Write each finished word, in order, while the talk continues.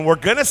We're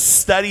going to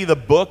study the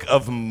book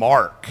of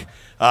Mark,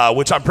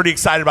 which I'm pretty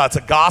excited about. It's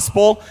a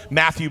gospel.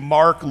 Matthew,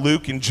 Mark,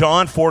 Luke, and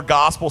John, 4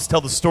 gospels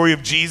tell the story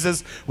of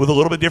Jesus with a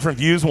little bit different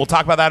views, and we'll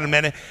talk about that in a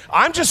minute.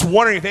 I'm just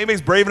wondering if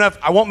anybody's brave enough.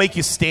 I won't make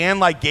you stand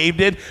like Gabe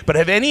did, but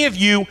have any of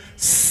you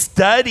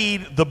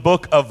studied the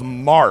book of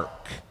Mark?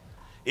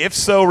 If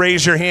so,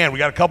 raise your hand. We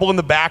got a couple in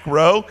the back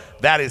row.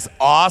 That is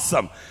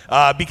awesome.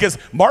 Because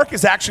Mark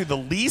is actually the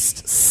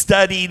least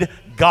studied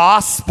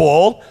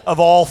gospel of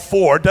all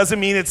 4. Doesn't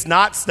mean it's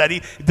not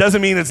studied. It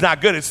doesn't mean it's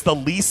not good. It's the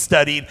least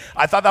studied.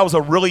 I thought that was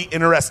a really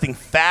interesting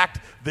fact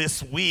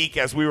this week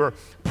as we were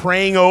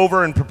praying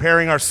over and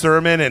preparing our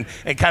sermon and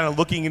kind of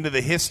looking into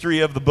the history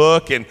of the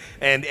book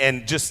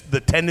and just the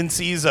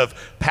tendencies of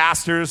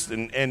pastors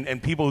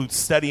and people who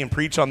study and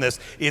preach on this.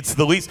 It's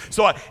the least.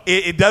 So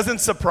it doesn't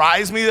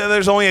surprise me that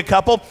there's only a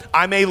couple.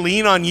 I may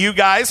lean on you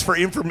guys for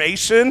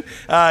information,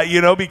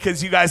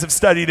 because you guys have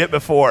studied it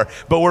before,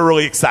 but we're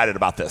really excited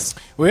about this.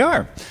 We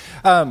are.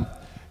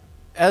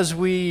 As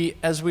we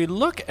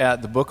look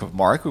at the book of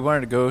Mark, we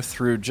wanted to go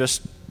through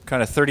just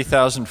kind of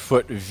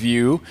 30,000-foot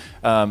view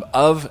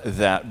of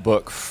that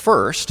book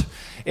first.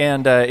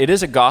 And it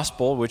is a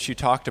gospel, which you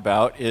talked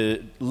about.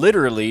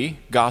 Literally,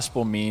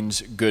 gospel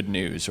means good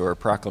news or a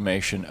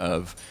proclamation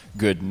of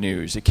good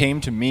news. It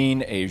came to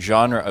mean a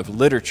genre of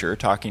literature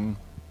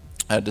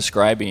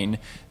describing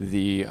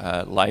the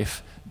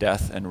life,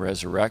 death, and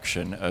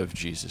resurrection of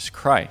Jesus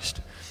Christ.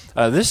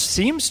 This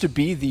seems to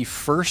be the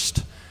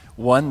first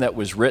one that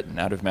was written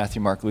out of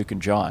Matthew, Mark, Luke,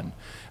 and John,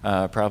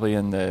 probably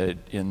in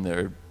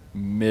the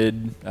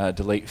mid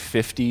to late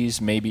 50s,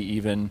 maybe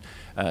even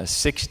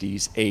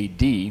 60s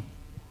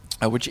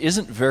AD, which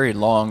isn't very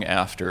long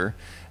after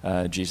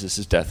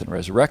Jesus' death and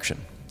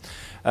resurrection.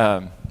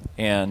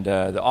 And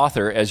the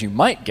author, as you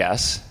might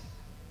guess,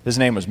 his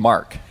name was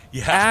Mark.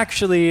 Yeah.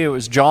 Actually, it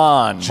was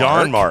John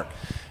Mark.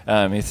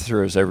 He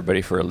throws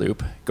everybody for a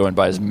loop, going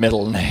by his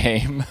middle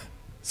name.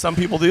 Some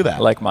people do that.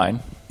 Like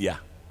mine. Yeah.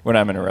 When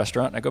I'm in a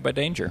restaurant, I go by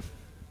Danger.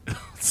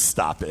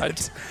 Stop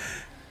it.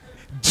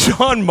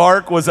 John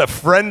Mark was a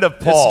friend of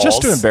Paul's. It's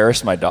just to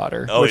embarrass my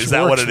daughter. Oh, which is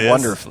that what it is?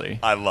 Wonderfully.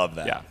 I love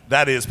that. Yeah.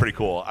 That is pretty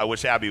cool. I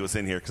wish Abby was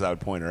in here because I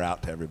would point her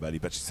out to everybody,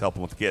 but she's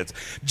helping with the kids.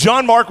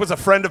 John Mark was a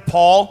friend of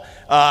Paul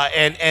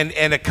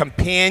and a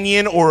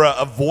companion or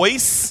a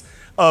voice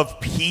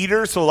of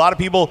Peter. So a lot of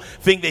people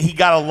think that he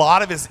got a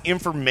lot of his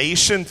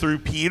information through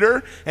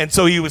Peter, and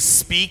so he was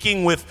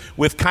speaking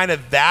with kind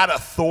of that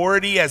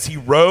authority as he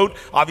wrote,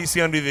 obviously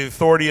under the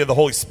authority of the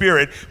Holy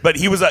Spirit, but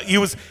he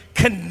was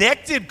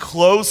connected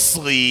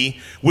closely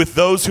with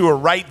those who are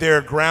right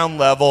there ground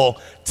level,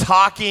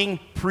 talking,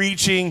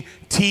 preaching,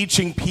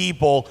 teaching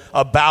people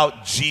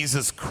about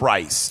Jesus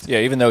Christ. Yeah,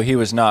 even though he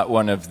was not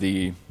one of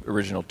the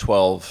original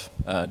 12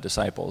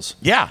 disciples.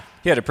 Yeah.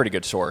 He had a pretty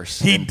good source.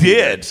 He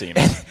did. It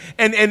seems.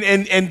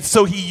 And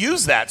so he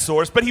used that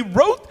source, but he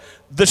wrote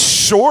the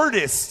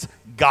shortest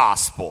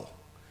gospel,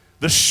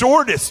 the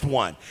shortest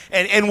one.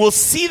 And we'll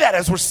see that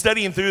as we're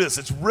studying through this.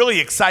 It's really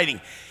exciting.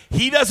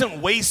 He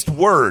doesn't waste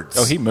words.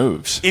 Oh, he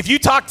moves. If you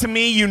talk to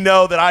me, you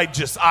know that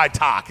I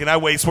talk and I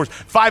waste words.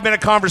 5-minute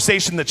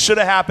conversation that should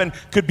have happened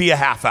could be a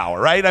half hour,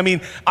 right? I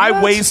mean,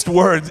 I waste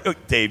words. Oh,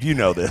 Dave, you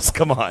know this.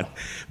 Come on.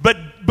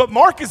 But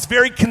Mark is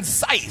very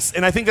concise,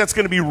 and I think that's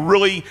going to be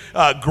really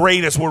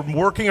great as we're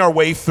working our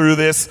way through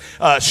this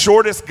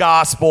shortest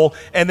gospel.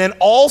 And then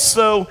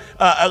also,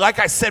 like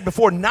I said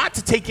before, not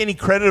to take any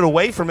credit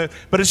away from it,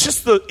 but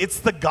it's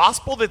the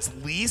gospel that's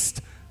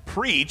least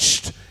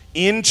preached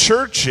in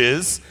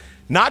churches,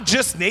 not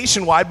just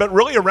nationwide, but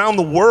really around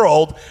the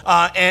world.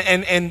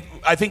 And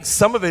I think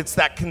some of it's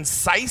that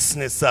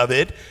conciseness of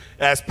it.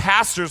 As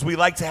pastors, we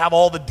like to have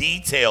all the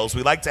details.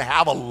 We like to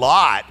have a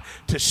lot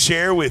to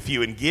share with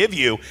you and give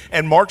you.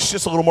 And Mark's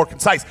just a little more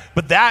concise.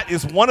 But that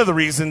is one of the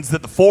reasons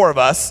that the 4 of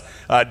us,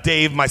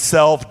 Dave,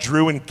 myself,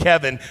 Drew, and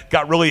Kevin,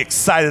 got really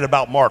excited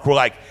about Mark. We're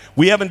like,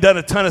 we haven't done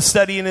a ton of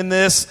studying in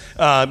this.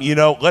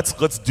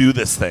 Let's do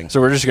this thing. So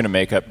we're just going to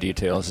make up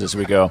details as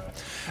we go.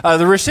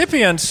 The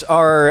recipients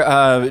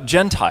are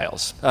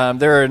Gentiles.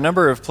 There are a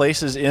number of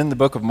places in the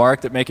book of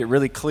Mark that make it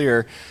really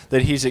clear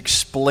that he's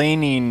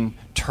explaining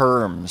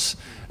terms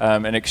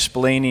and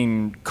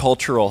explaining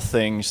cultural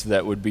things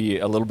that would be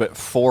a little bit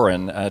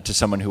foreign to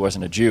someone who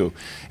wasn't a Jew.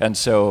 And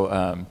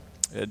so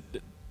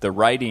the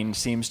writing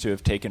seems to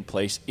have taken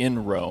place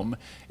in Rome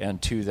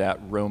and to that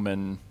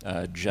Roman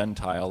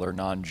Gentile or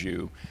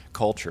non-Jew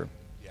culture.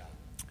 Yeah.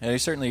 And he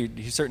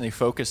certainly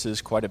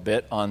focuses quite a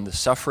bit on the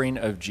suffering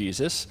of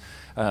Jesus.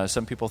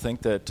 Some people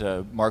think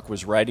that Mark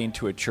was writing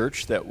to a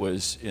church that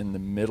was in the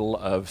middle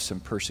of some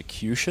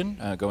persecution,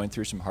 going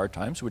through some hard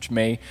times, which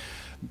may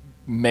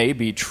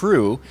be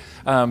true.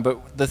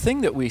 But the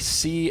thing that we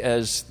see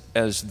as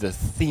the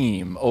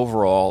theme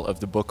overall of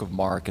the book of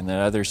Mark, and that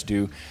others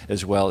do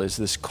as well, is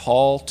this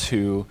call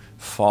to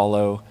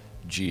follow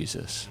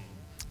Jesus.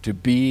 to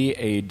be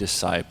a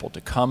disciple,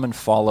 to come and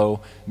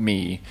follow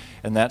me.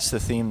 And that's the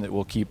theme that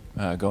we'll keep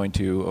going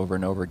to over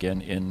and over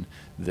again in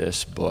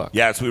this book.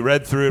 Yeah, as we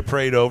read through it,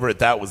 prayed over it,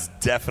 that was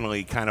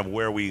definitely kind of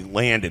where we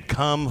landed.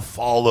 Come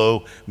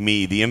follow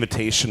me, the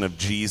invitation of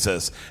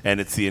Jesus,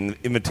 and it's the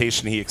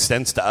invitation he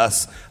extends to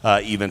us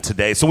even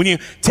today. So when you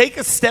take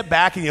a step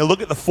back and you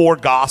look at the four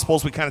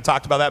Gospels, we kind of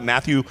talked about that,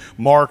 Matthew,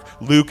 Mark,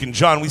 Luke, and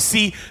John, we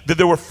see that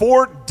there were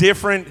four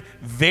different,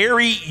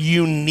 very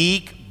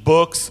unique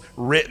books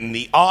written.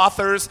 The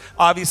authors,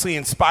 obviously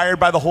inspired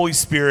by the Holy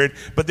Spirit,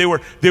 but they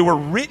were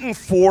written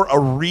for a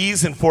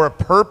reason, for a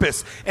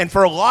purpose. And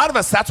for a lot of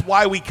us, that's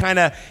why we kind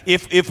of,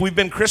 if we've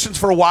been Christians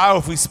for a while,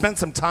 if we spent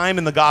some time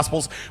in the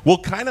Gospels, we'll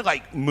kind of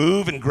like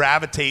move and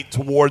gravitate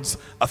towards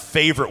a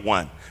favorite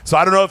one. So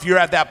I don't know if you're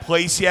at that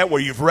place yet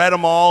where you've read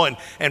them all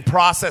and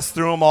processed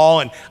through them all.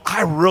 And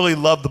I really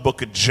love the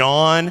book of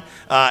John.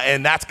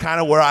 And that's kind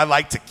of where I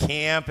like to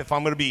camp if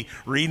I'm going to be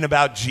reading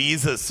about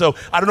Jesus. So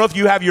I don't know if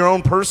you have your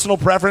own personal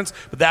preference,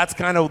 but that's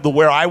kind of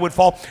where I would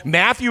fall.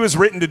 Matthew is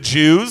written to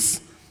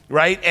Jews,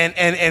 right? And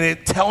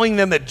it telling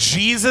them that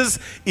Jesus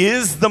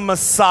is the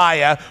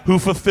Messiah who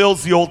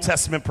fulfills the Old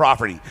Testament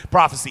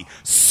prophecy.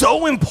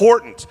 So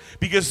important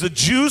because the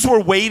Jews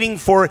were waiting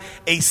for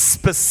a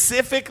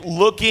specific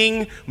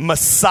looking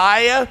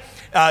Messiah,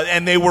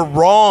 and they were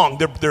wrong.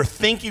 Their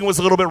thinking was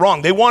a little bit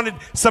wrong. They wanted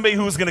somebody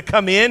who was going to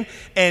come in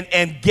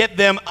and get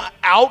them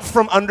out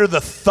from under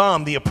the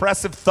thumb, the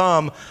oppressive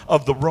thumb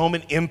of the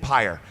Roman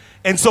Empire.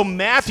 And so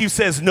Matthew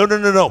says,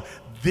 no.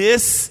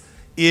 This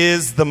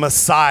is the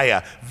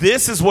Messiah.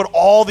 This is what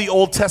all the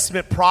Old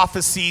Testament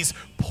prophecies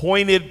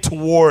pointed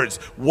towards,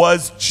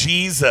 was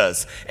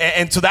Jesus.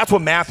 And so that's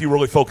what Matthew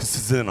really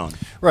focuses in on.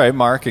 Right.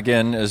 Mark,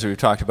 again, as we've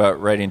talked about,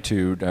 writing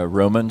to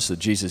Romans, that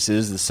Jesus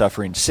is the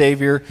suffering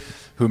Savior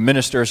who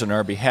ministers on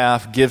our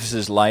behalf, gives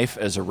his life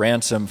as a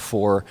ransom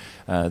for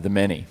the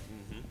many.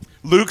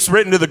 Luke's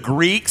written to the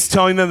Greeks,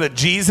 telling them that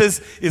Jesus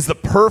is the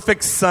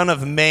perfect Son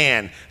of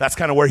Man. That's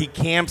kind of where he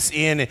camps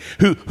in,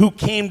 who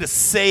came to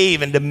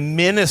save and to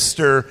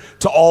minister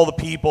to all the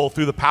people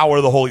through the power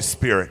of the Holy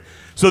Spirit.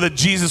 So that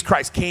Jesus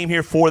Christ came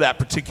here for that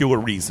particular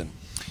reason.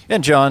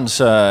 And John's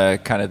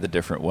kind of the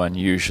different one,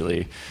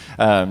 usually.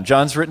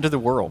 John's written to the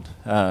world,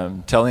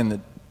 telling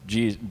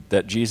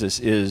that Jesus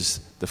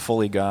is the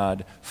fully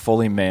God,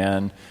 fully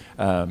man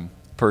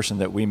person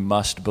that we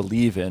must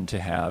believe in to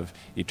have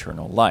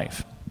eternal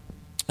life.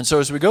 And so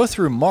as we go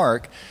through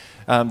Mark,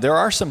 there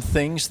are some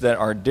things that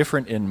are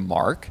different in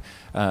Mark.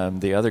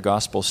 The other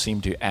Gospels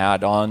seem to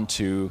add on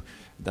to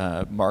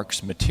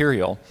Mark's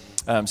material.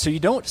 So you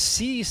don't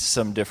see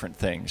some different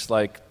things,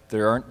 like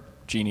there aren't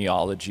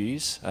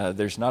genealogies.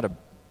 There's not a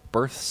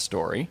birth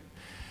story.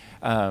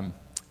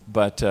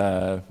 But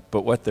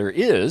what there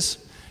is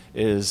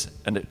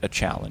a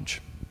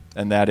challenge,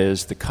 and that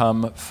is the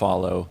come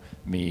follow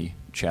me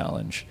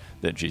challenge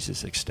that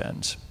Jesus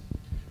extends.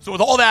 So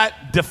with all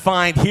that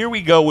defined, here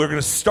we go. We're going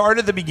to start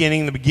at the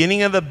beginning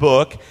of the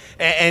book.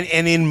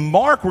 And in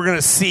Mark, we're going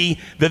to see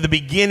that the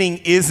beginning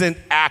isn't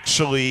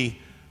actually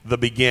the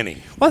beginning.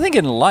 Well, I think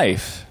in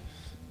life,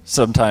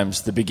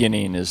 sometimes the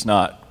beginning is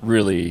not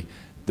really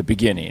the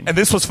beginning. And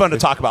this was fun to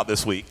talk about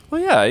this week.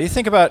 Well, yeah. You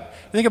think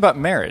about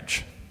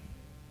marriage.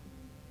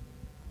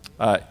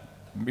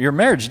 Your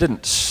marriage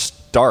didn't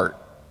start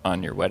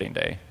on your wedding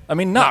day. I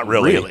mean, not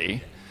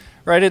really.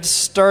 Right? It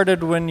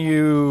started when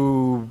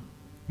you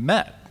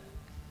met.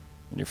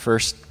 Your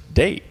first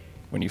date,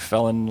 when you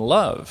fell in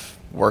love,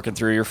 working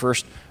through your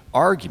first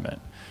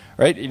argument,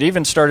 right? It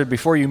even started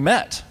before you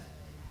met,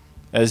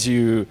 as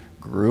you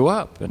grew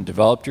up and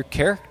developed your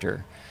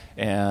character,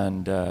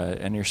 and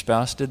your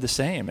spouse did the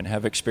same, and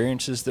have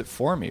experiences that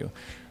form you.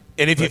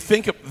 And if you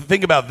think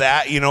about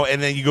that,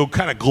 and then you go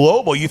kind of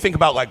global, you think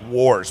about like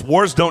wars.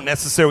 Wars don't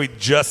necessarily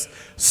just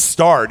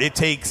start. It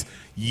takes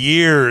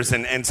years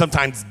and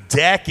sometimes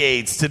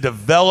decades to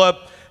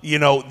develop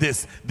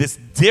this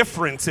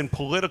difference in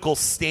political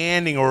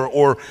standing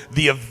or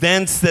the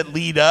events that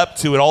lead up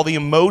to it, all the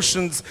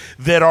emotions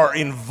that are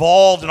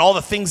involved and all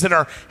the things that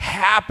are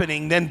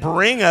happening then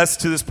bring us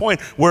to this point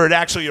where it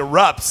actually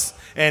erupts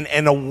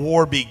and a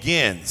war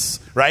begins,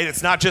 right?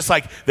 It's not just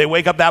like they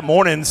wake up that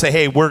morning and say,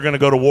 hey, we're going to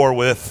go to war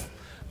with,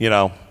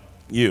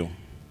 you.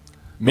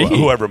 Me?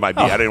 Whoever it might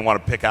be. I didn't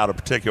want to pick out a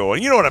particular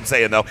one. You know what I'm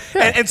saying, though.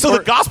 Yeah. And so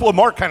the Gospel of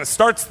Mark kind of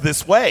starts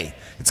this way.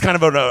 It's kind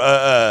of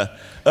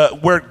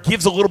where it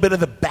gives a little bit of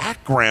the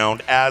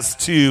background as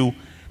to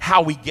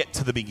how we get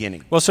to the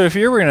beginning. Well, so if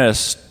you were going to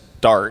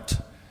start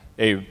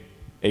a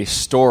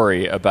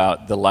story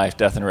about the life,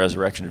 death, and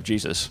resurrection of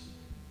Jesus,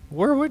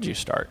 where would you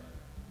start?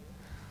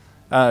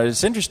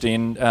 It's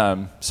interesting.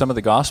 Some of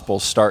the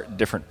Gospels start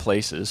different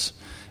places.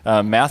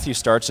 Matthew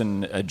starts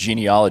in a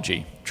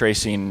genealogy,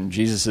 tracing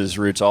Jesus'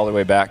 roots all the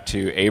way back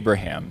to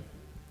Abraham.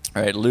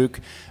 All right,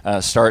 Luke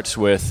starts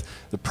with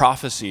the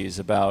prophecies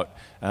about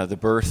the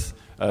birth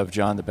of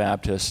John the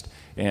Baptist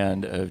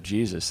and of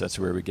Jesus. That's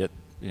where we get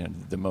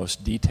the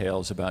most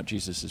details about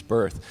Jesus'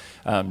 birth.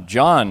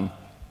 John,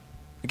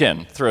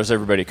 again, throws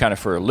everybody kind of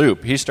for a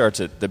loop. He starts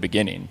at the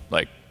beginning,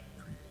 like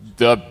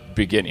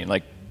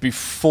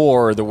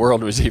before the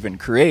world was even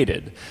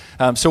created.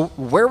 So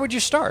where would you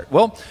start?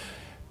 Well,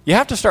 you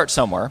have to start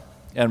somewhere,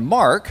 and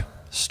Mark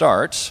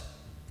starts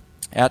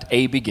at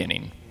a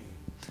beginning.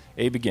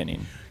 A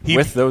beginning.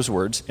 With those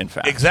words, in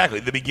fact. Exactly,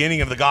 the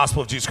beginning of the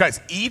gospel of Jesus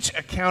Christ. Each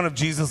account of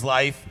Jesus'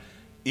 life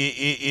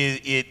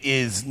it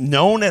is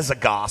known as a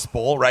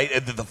gospel, right?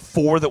 The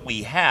four that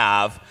we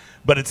have,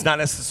 but it's not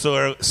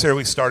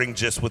necessarily starting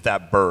just with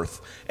that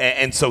birth.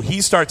 And so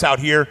he starts out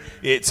here.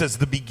 It says,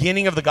 the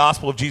beginning of the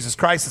gospel of Jesus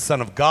Christ, the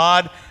Son of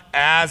God,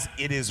 as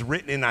it is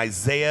written in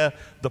Isaiah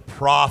the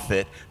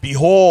prophet.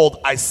 Behold,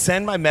 I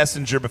send my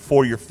messenger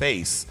before your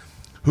face,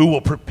 who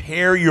will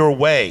prepare your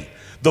way.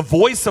 The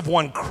voice of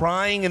one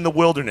crying in the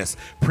wilderness,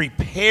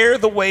 prepare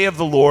the way of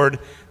the Lord,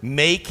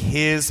 make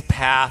his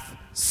path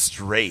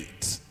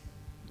straight.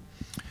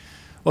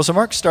 Well, so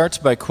Mark starts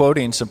by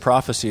quoting some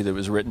prophecy that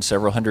was written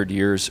several hundred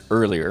years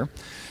earlier,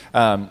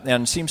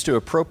 and seems to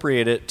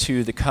appropriate it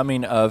to the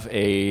coming of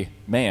a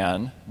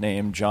man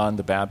named John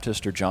the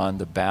Baptist or John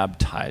the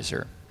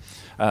Baptizer.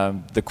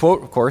 The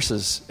quote, of course,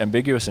 is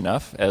ambiguous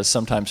enough, as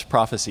sometimes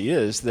prophecy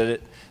is, that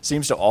it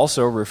seems to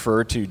also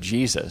refer to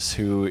Jesus,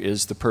 who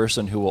is the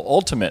person who will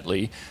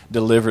ultimately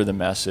deliver the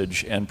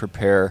message and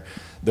prepare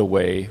the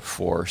way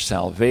for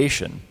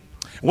salvation.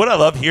 What I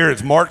love here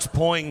is Mark's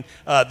pulling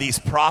these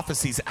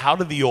prophecies out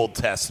of the Old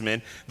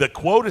Testament. The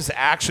quote is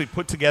actually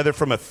put together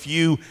from a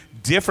few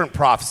different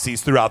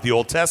prophecies throughout the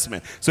Old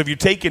Testament. So if you're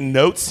taking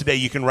notes today,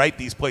 you can write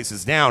these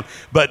places down.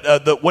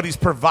 But what he's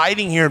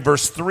providing here in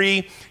verse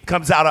 3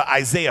 comes out of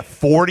Isaiah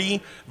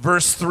 40,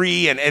 verse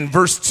 3, and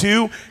verse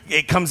 2,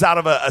 it comes out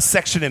of a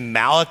section in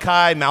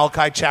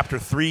Malachi chapter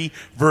 3,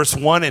 verse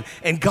 1.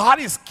 And God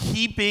is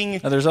keeping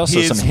his word. There's also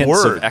some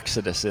hints of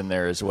Exodus in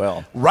there as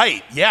well.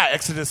 Right, yeah,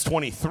 Exodus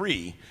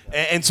 23.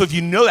 And so if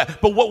you know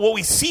that, but what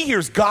we see here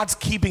is God's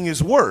keeping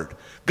his word.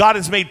 God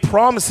has made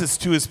promises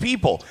to his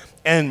people.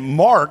 And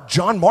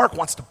John Mark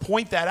wants to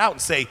point that out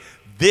and say,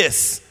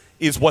 this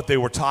is what they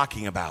were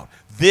talking about.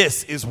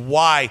 This is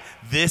why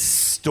this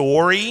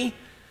story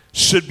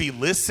should be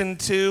listened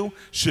to,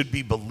 should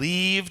be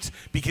believed,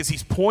 because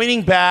he's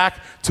pointing back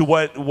to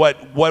what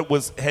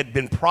had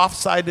been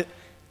prophesied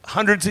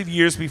hundreds of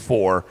years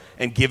before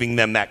and giving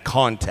them that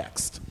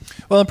context.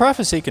 Well, and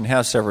prophecy can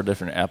have several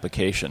different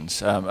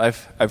applications.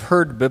 I've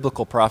heard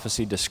biblical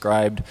prophecy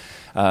described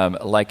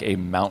like a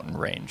mountain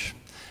range.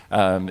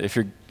 If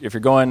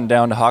you're going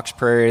down to Hawks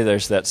Prairie,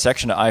 there's that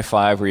section of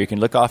I-5 where you can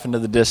look off into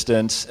the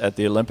distance at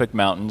the Olympic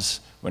Mountains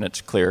when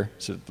it's clear,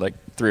 so like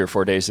 3 or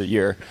 4 days a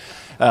year.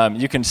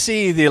 You can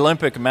see the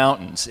Olympic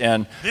Mountains,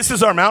 and this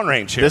is our mountain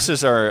range here. This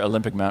is our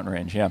Olympic mountain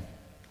range, yeah.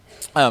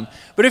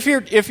 But if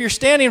you're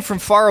standing from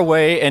far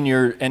away and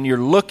you're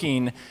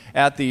looking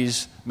at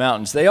these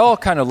mountains, they all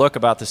kind of look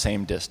about the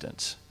same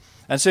distance.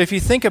 And so if you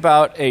think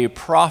about a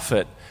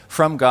prophet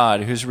from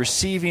God who's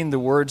receiving the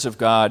words of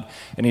God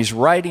and he's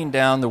writing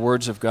down the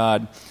words of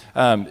God,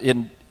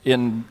 in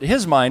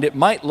his mind, it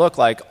might look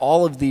like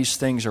all of these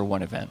things are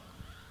one event.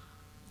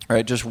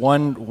 Right, just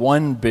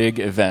one big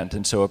event.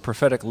 And so a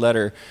prophetic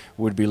letter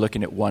would be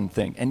looking at one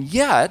thing. And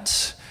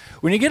yet,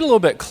 when you get a little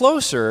bit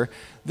closer,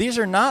 these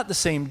are not the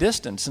same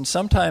distance. And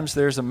sometimes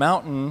there's a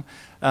mountain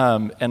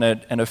and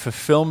a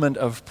fulfillment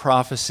of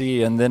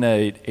prophecy, and then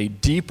a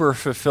deeper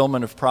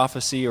fulfillment of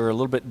prophecy, or a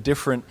little bit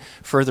different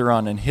further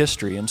on in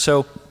history. And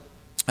so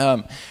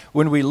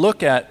when we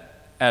look at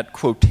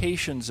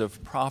quotations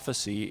of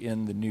prophecy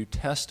in the New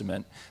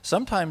Testament,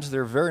 sometimes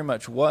there very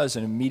much was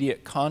an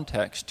immediate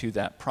context to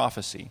that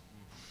prophecy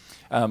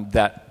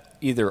that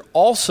either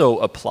also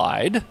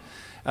applied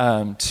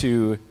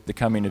to the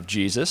coming of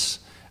Jesus,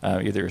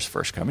 either his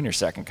first coming or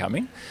second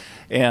coming,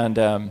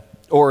 and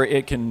or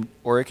it can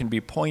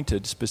be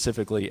pointed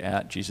specifically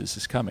at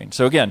Jesus' coming.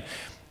 So again,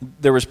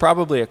 there was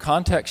probably a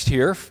context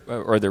here,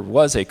 or there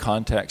was a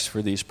context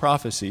for these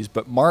prophecies,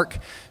 but Mark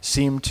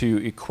seemed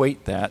to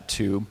equate that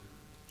to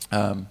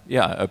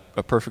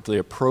a perfectly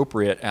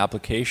appropriate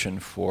application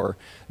for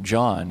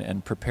John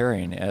and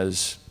preparing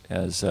as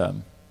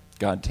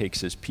God takes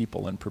his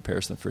people and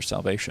prepares them for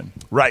salvation.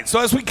 Right.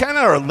 So as we kind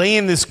of are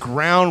laying this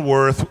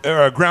groundwork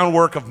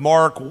of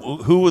Mark,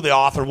 who the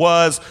author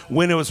was,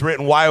 when it was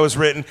written, why it was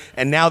written,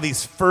 and now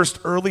these first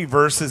early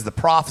verses, the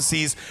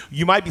prophecies,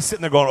 you might be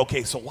sitting there going,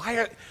 okay, so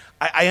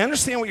I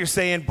understand what you're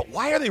saying, but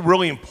why are they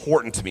really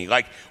important to me?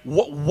 Like,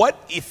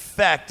 what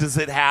effect does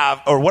it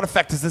have, or what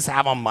effect does this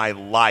have on my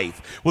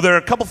life? Well, there are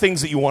a couple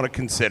things that you want to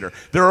consider.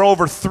 There are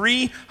over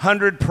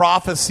 300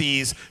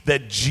 prophecies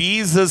that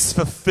Jesus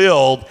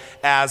fulfilled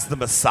as the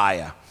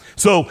Messiah.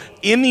 So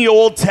in the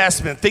Old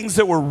Testament, things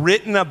that were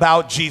written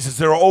about Jesus,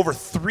 there are over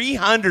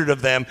 300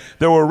 of them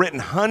that were written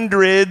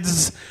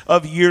hundreds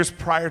of years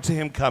prior to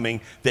him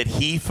coming that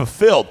he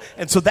fulfilled.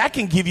 And so that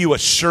can give you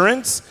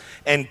assurance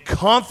and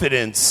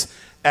confidence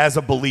as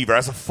a believer,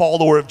 as a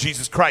follower of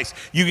Jesus Christ.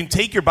 You can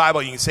take your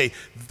Bible, you can say,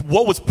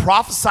 what was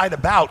prophesied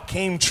about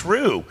came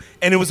true.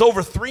 And it was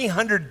over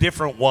 300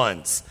 different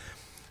ones.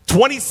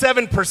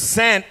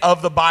 27%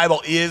 of the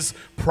Bible is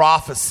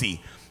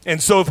prophecy.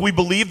 And so if we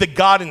believe that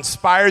God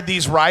inspired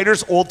these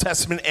writers, Old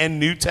Testament and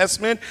New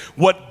Testament,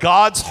 what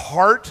God's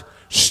heart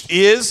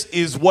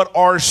is what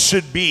ours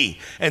should be.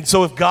 And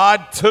so if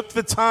God took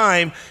the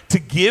time to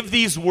give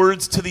these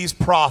words to these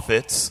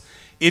prophets,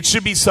 it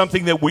should be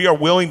something that we are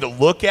willing to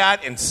look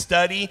at and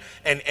study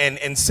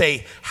and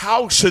say,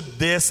 how should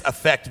this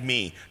affect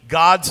me?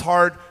 God's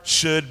heart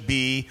should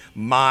be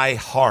my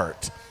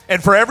heart.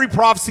 And for every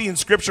prophecy in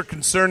Scripture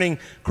concerning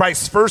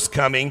Christ's first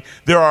coming,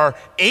 there are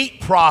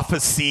 8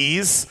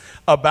 prophecies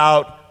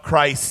about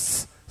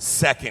Christ's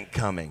second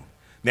coming.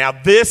 Now,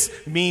 this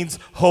means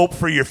hope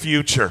for your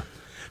future.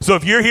 So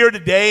if you're here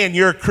today and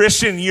you're a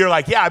Christian and you're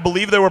like, yeah, I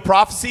believe there were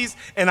prophecies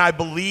and I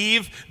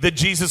believe that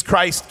Jesus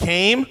Christ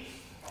came,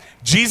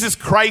 Jesus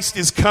Christ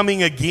is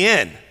coming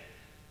again.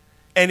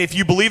 And if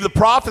you believe the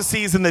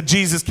prophecies and that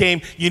Jesus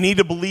came, you need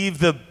to believe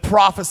the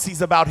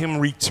prophecies about him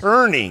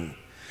returning.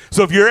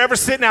 So if you're ever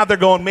sitting out there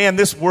going, man,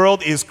 this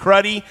world is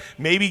cruddy,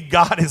 maybe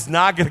God is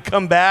not going to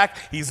come back,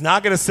 he's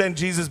not going to send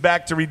Jesus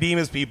back to redeem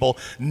his people,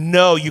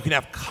 no, you can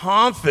have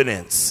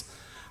confidence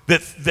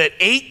that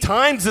 8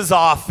 times as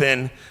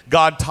often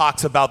God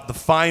talks about the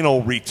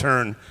final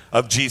return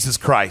of Jesus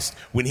Christ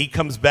when he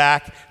comes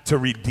back to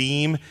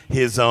redeem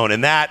his own.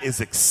 And that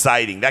is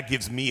exciting. That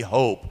gives me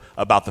hope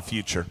about the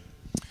future.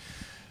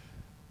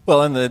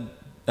 Well, and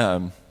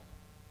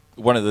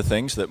one of the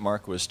things that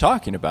Mark was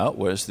talking about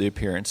was the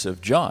appearance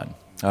of John.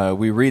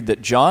 We read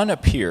that John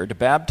appeared,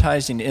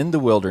 baptizing in the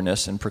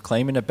wilderness and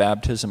proclaiming a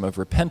baptism of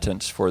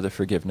repentance for the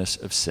forgiveness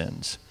of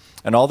sins.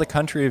 And all the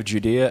country of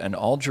Judea and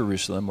all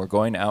Jerusalem were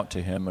going out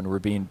to him and were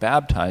being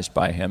baptized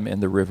by him in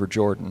the river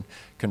Jordan,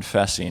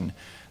 confessing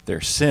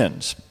their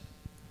sins.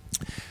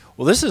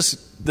 Well, this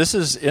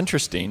is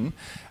interesting,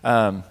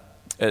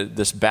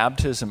 this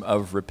baptism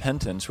of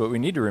repentance. What we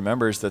need to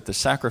remember is that the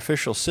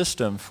sacrificial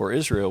system for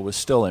Israel was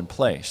still in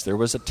place. There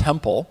was a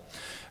temple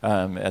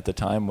at the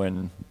time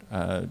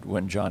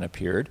when John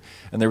appeared,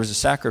 and there was a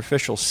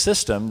sacrificial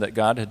system that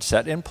God had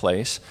set in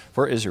place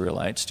for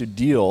Israelites to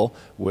deal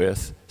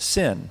with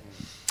sin.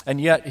 And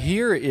yet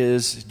here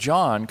is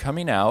John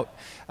coming out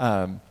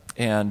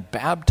and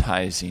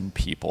baptizing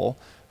people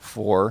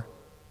for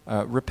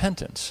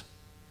repentance.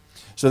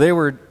 So they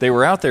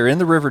were out there in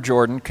the River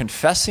Jordan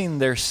confessing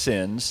their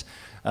sins,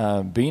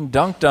 being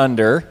dunked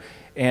under,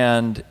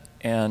 and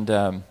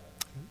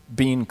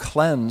being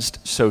cleansed,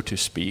 so to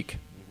speak,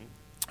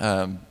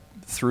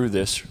 through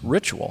this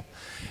ritual.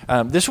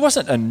 This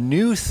wasn't a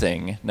new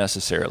thing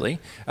necessarily.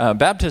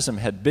 Baptism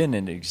had been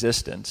in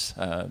existence.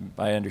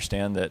 I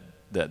understand that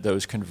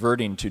those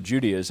converting to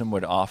Judaism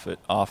would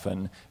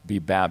often be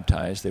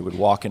baptized. They would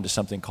walk into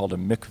something called a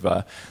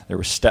mikveh. There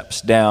were steps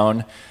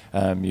down.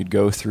 You'd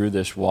go through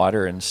this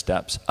water and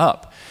steps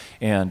up.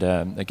 And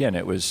again,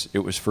 it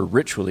was for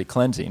ritually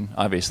cleansing,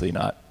 obviously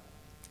not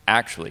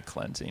actually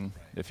cleansing.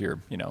 If you're,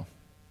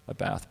 a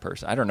bath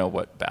person. I don't know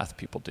what bath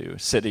people do,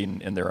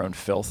 sitting in their own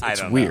filth.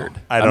 It's weird.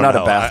 I'm not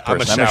a bath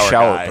person. I'm a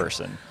shower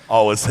person.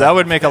 Always. That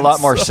would make a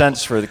lot more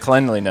sense for the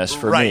cleanliness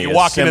for me. Right, you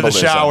walk into the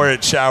shower,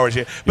 it showers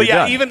you. But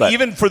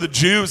even for the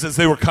Jews as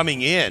they were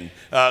coming in,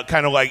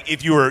 kind of like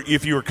if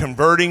you were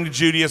converting to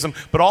Judaism,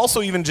 but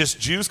also even just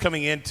Jews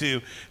coming in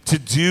to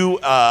do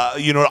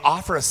to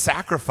offer a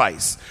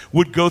sacrifice,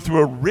 would go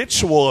through a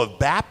ritual of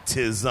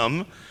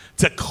baptism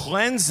to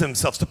cleanse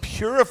themselves, to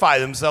purify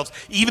themselves,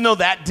 even though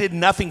that did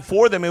nothing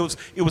for them.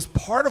 It was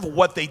part of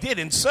what they did.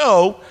 And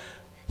so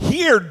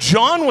here,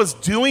 John was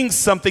doing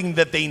something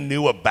that they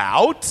knew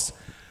about,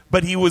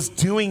 but he was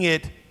doing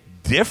it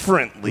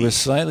differently. It was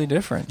slightly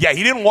different. Yeah,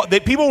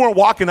 people weren't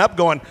walking up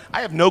going,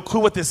 I have no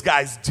clue what this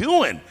guy's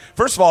doing.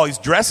 First of all, he's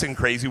dressing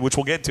crazy, which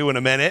we'll get to in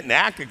a minute, and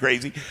acting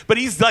crazy, but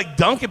he's like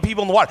dunking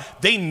people in the water.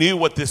 They knew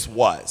what this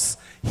was.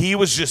 He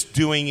was just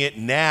doing it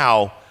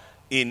now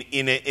in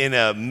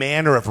a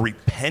manner of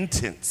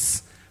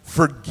repentance,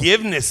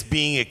 forgiveness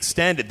being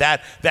extended,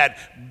 that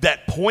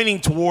pointing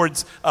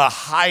towards a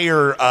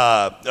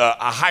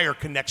higher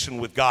connection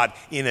with God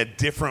in a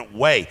different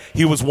way.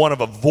 He was one of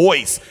a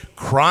voice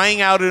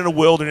crying out in a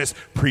wilderness,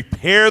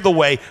 prepare the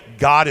way,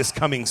 God is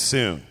coming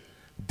soon.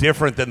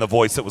 Different than the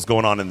voice that was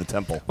going on in the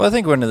temple. Well, I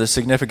think one of the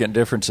significant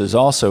differences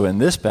also in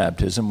this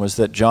baptism was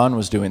that John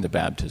was doing the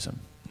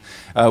baptism.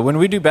 When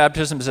we do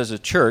baptisms as a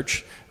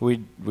church,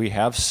 we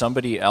have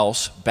somebody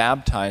else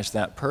baptize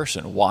that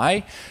person.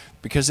 Why?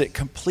 Because it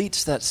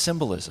completes that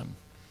symbolism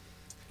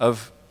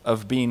of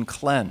being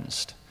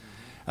cleansed.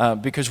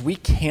 Because we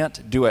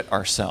can't do it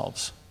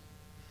ourselves.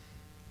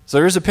 So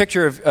there is a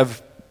picture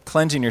of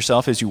cleansing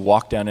yourself as you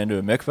walk down into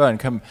a mikveh and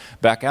come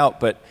back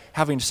out, but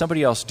having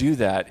somebody else do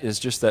that is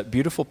just that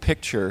beautiful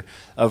picture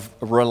of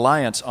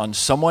reliance on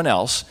someone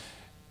else,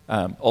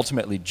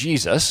 ultimately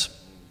Jesus,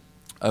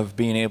 of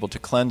being able to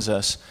cleanse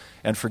us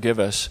and forgive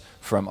us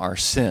from our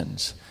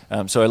sins.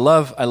 So I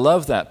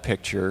love that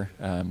picture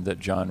that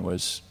John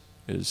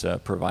is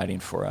providing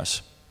for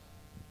us.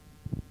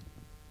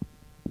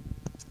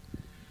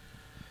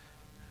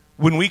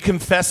 When we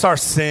confess our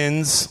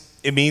sins,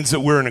 it means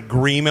that we're in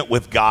agreement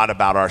with God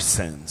about our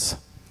sins.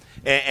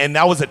 And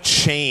that was a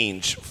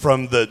change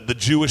from the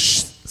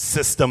Jewish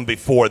system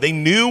before. They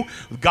knew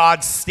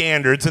God's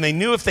standards, and they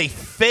knew if they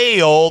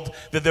failed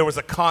that there was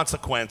a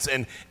consequence.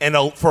 And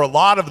for a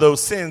lot of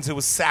those sins, it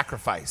was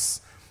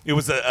sacrifice. It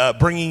was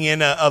bringing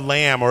in a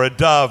lamb or a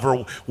dove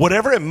or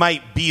whatever it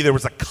might be. There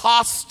was a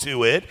cost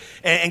to it,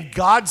 and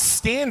God's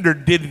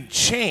standard didn't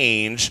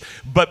change,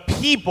 but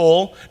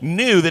people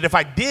knew that if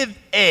I did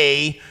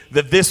A,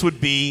 that this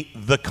would be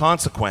the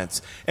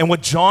consequence. And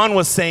what John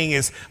was saying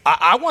is,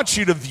 I want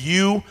you to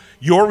view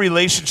your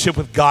relationship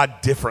with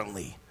God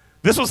differently.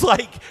 This was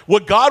like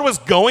what God was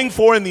going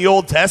for in the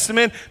Old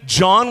Testament.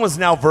 John was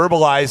now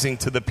verbalizing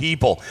to the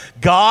people.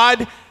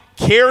 God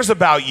cares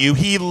about you,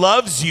 he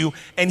loves you,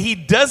 and he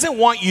doesn't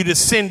want you to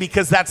sin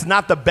because that's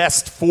not the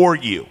best for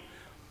you.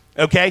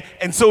 Okay?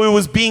 And so it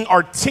was being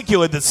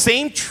articulated, the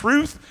same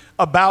truth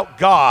about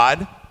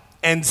God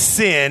and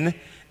sin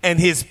and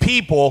his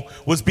people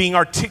was being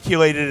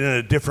articulated in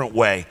a different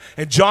way.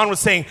 And John was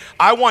saying,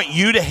 I want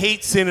you to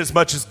hate sin as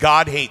much as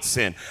God hates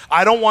sin.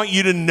 I don't want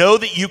you to know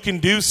that you can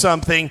do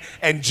something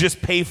and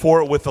just pay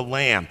for it with a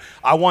lamb.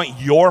 I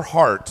want your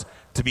heart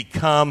to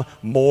become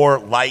more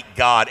like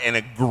God and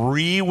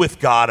agree with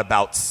God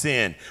about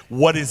sin,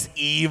 what is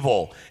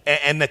evil.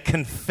 And the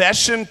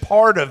confession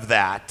part of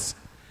that,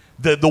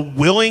 the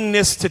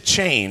willingness to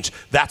change,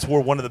 that's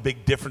where one of the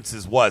big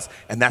differences was.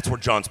 And that's where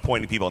John's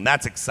pointing people, and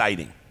that's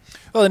exciting.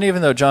 Well, and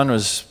even though John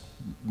was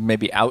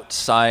maybe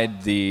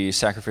outside the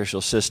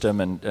sacrificial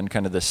system and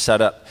kind of the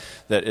setup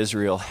that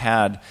Israel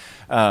had,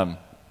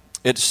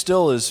 it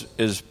still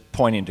is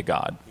pointing to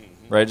God.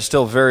 Right? It's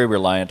still very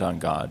reliant on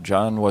God.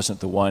 John wasn't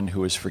the one who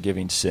was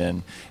forgiving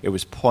sin. It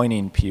was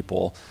pointing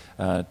people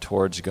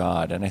towards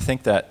God. And I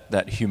think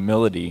that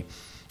humility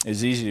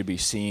is easy to be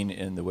seen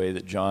in the way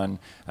that John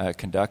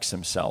conducts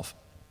himself.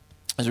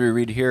 As we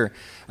read here,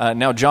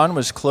 now John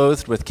was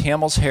clothed with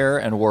camel's hair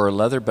and wore a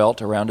leather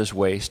belt around his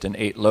waist and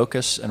ate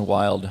locusts and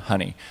wild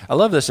honey. I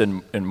love this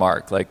in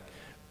Mark. Like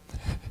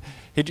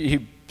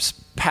he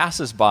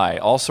passes by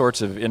all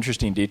sorts of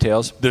interesting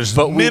details. There's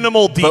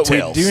minimal details.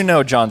 But we do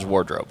know John's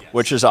wardrobe,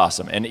 which is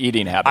awesome, and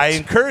eating habits. I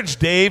encourage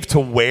Dave to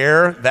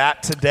wear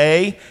that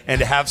today and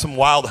to have some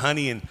wild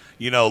honey and,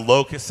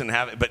 locusts and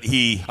have it, but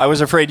I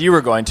was afraid you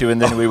were going to, and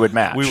then we would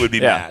match. We would be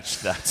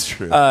matched. That's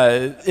true.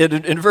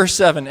 In verse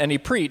 7, and he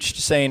preached,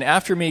 saying,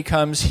 after me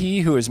comes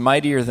he who is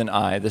mightier than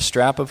I, the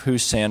strap of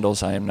whose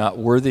sandals I am not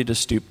worthy to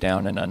stoop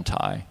down and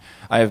untie.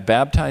 I have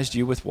baptized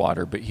you with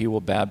water, but he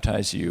will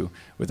baptize you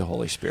with the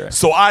Holy Spirit.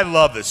 So I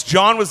love this.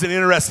 John was an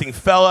interesting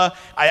fella.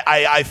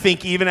 I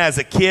think even as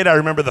a kid, I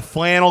remember the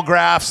flannel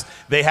graphs.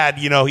 They had,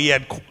 he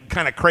had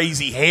kind of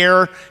crazy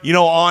hair,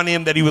 on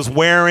him that he was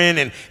wearing,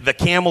 and the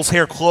camel's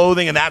hair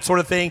clothing and that sort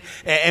of thing.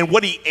 And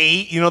what he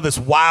ate, this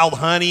wild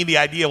honey, the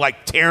idea of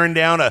like tearing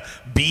down a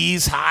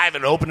bee's hive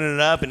and opening it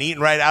up and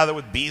eating right out of it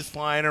with bees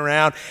flying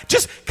around.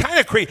 Just kind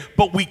of crazy.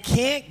 But we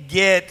can't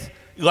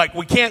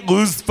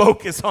lose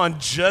focus on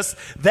just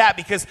that,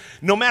 because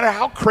no matter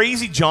how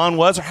crazy John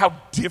was or how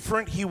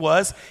different he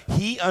was,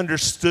 he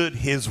understood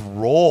his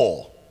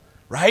role,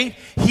 right?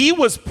 He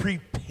was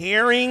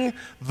preparing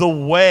the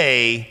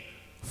way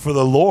for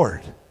the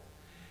Lord.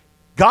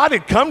 God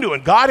had come to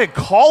him. God had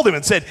called him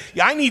and said,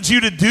 I need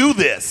you to do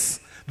this.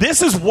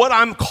 This is what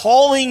I'm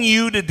calling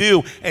you to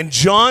do. And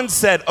John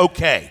said,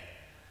 okay.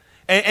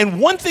 And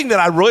one thing that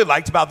I really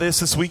liked about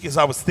this week as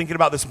I was thinking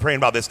about this and praying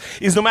about this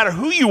is no matter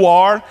who you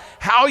are,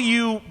 how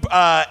you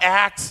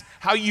act,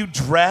 how you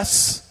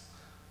dress,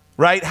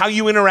 right? How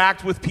you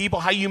interact with people,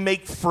 how you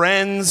make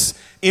friends,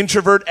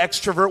 introvert,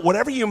 extrovert,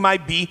 whatever you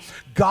might be,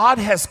 God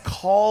has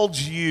called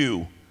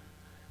you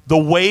the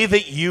way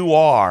that you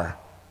are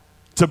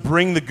to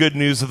bring the good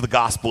news of the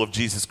gospel of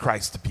Jesus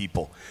Christ to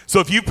people. So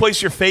if you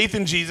place your faith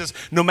in Jesus,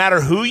 no matter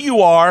who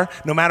you are,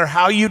 no matter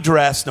how you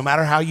dress, no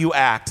matter how you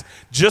act,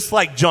 just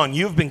like John,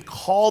 you've been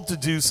called to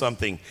do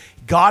something.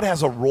 God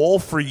has a role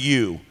for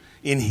you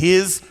in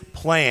his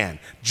plan,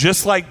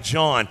 just like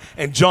John.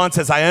 And John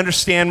says, I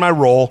understand my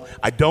role.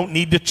 I don't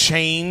need to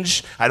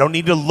change. I don't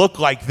need to look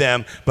like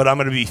them, but I'm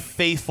going to be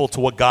faithful to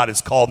what God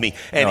has called me.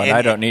 And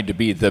I don't need to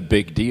be the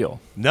big deal.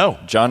 No.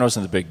 John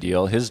wasn't the big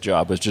deal. His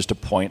job was just to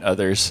point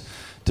others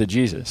to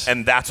Jesus.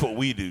 And that's what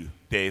we do,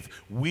 Dave.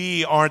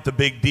 We aren't the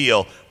big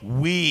deal.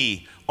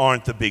 We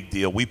aren't the big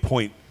deal. We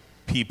point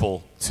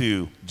people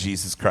to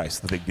Jesus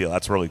Christ, the big deal.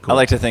 That's really cool. I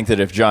like to think that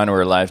if John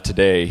were alive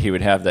today, he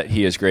would have that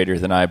 "He is greater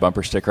than I"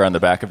 bumper sticker on the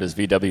back of his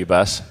VW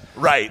bus.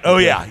 Right. Oh,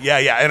 yeah.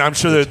 And I'm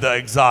sure the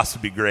exhaust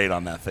would be great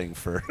on that thing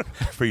for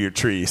your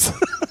trees.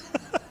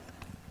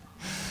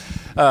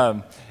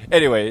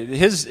 Anyway,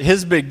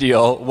 his big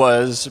deal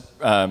was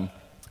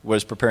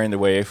preparing the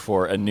way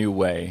for a new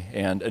way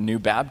and a new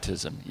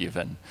baptism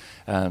even.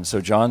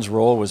 So John's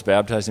role was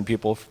baptizing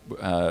people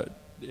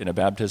in a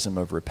baptism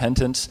of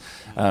repentance,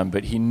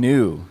 but he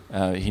knew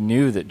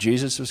that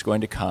Jesus was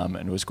going to come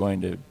and was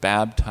going to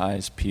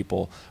baptize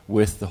people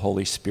with the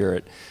Holy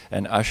Spirit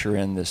and usher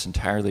in this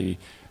entirely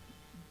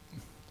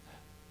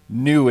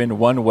new, in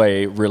one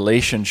way,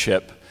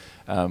 relationship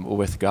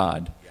with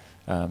God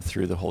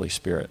through the Holy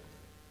Spirit.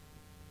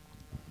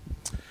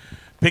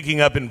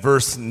 Picking up in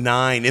verse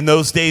 9, in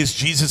those days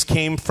Jesus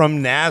came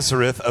from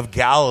Nazareth of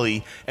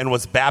Galilee and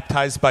was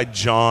baptized by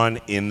John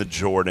in the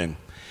Jordan.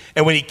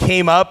 And when he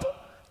came up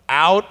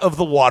out of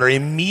the water,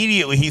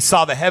 immediately he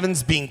saw the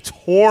heavens being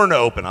torn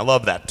open. I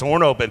love that,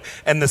 torn open,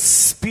 and the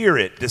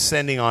Spirit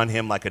descending on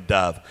him like a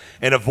dove.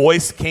 And a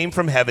voice came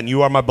from heaven,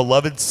 "You are my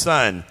beloved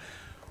Son.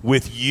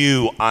 With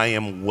you I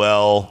am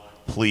well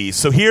pleased."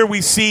 So here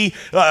we see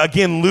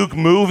again Luke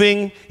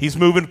moving. He's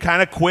moving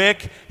kind of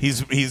quick.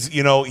 He's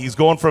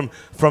going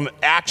from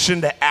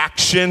action to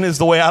action is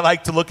the way I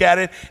like to look at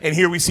it. And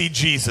here we see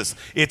Jesus.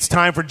 It's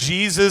time for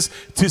Jesus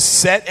to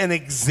set an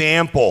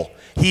example.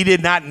 He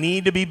did not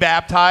need to be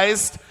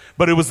baptized,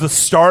 but it was the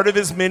start of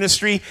his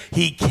ministry.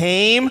 He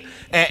came,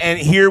 and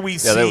here we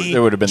see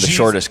that would have been the Jesus.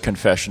 Shortest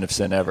confession of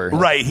sin ever.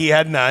 Right, he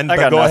had none. I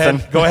But got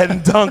nothing. Go ahead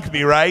and dunk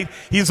me, right?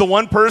 He's the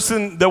one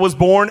person that was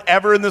born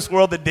ever in this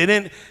world that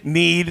didn't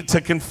need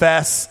to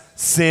confess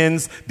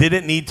sins,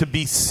 didn't need to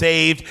be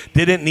saved,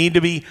 didn't need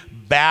to be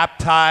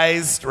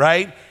baptized,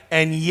 right?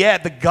 And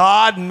yet the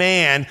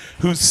God-man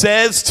who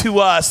says to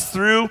us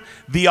through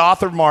the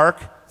author Mark,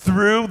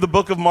 through the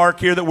book of Mark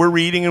here that we're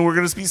reading and we're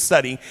going to be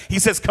studying, he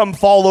says, "Come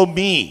follow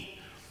me."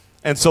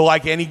 And so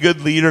like any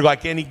good leader,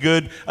 like any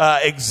good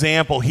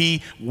example,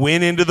 he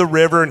went into the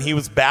river and he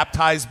was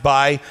baptized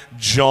by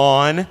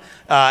John.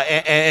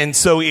 And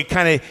so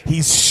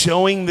he's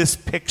showing this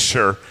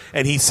picture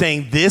and he's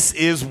saying, this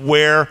is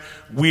where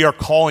we are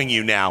calling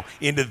you now,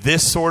 into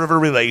this sort of a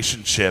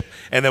relationship.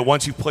 And that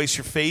once you place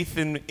your faith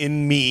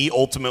in me,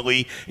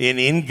 ultimately,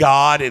 in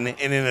God, and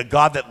in a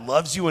God that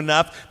loves you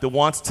enough, that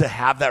wants to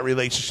have that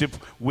relationship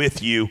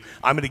with you,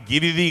 I'm going to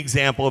give you the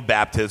example of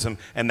baptism.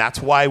 And that's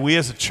why we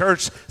as a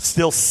church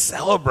still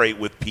celebrate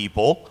with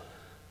people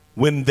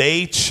when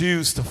they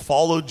choose to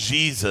follow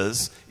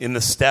Jesus in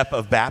the step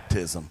of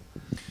baptism.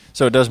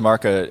 So it does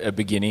mark a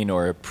beginning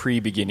or a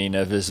pre-beginning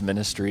of his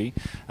ministry,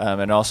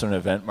 and also an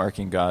event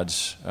marking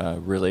God's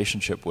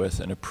relationship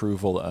with and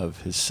approval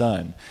of his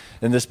Son.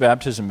 In this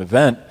baptism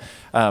event,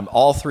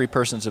 all three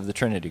persons of the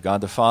Trinity,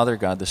 God the Father,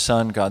 God the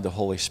Son, God the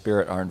Holy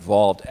Spirit, are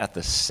involved at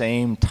the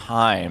same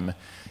time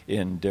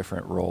in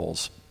different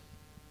roles.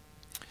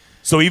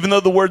 So even though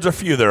the words are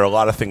few, there are a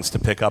lot of things to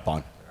pick up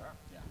on.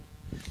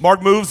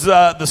 Mark moves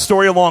the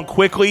story along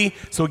quickly.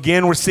 So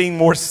again, we're seeing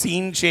more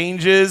scene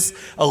changes,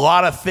 a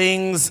lot of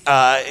things,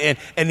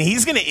 and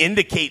he's going to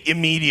indicate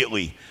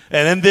immediately.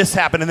 And then this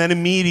happened, and then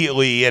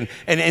immediately.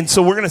 And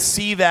so we're going to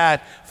see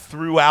that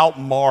throughout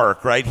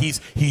Mark, right? He's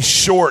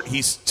short,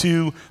 he's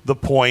to the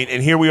point.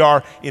 And here we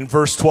are in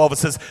verse 12. It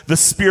says, "The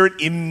Spirit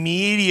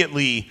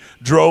immediately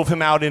drove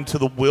him out into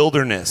the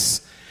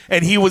wilderness.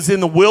 And he was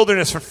in the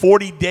wilderness for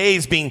 40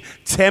 days being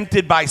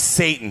tempted by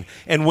Satan.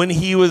 And when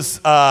he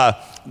was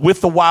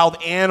with the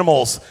wild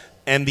animals,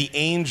 and the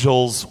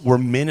angels were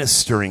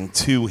ministering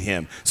to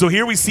him." So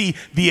here we see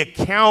the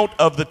account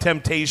of the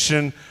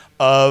temptation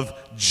of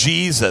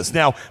Jesus.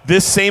 Now,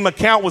 this same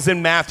account was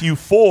in Matthew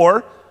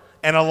 4,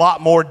 and a lot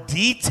more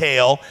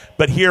detail,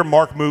 but here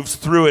Mark moves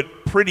through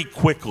it pretty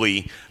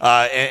quickly.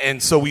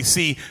 And so we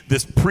see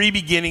this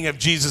pre-beginning of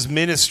Jesus'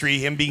 ministry,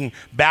 him being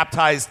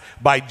baptized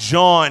by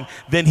John.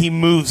 Then he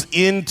moves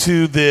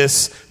into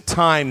this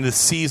time, this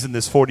season,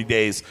 this 40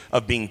 days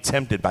of being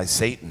tempted by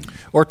Satan.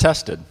 Or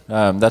tested.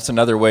 That's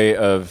another way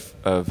of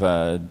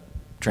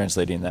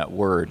translating that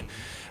word.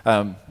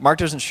 Mark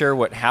doesn't share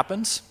what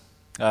happens,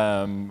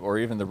 or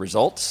even the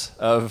results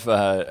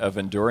of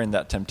enduring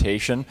that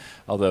temptation,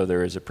 although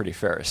there is a pretty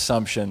fair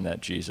assumption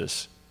that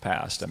Jesus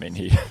passed. I mean,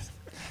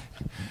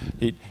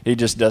 he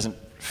just doesn't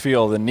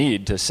feel the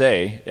need to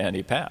say, and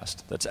he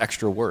passed. That's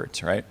extra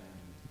words, right?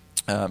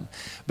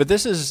 But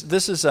this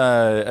is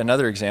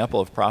another example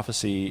of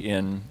prophecy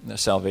in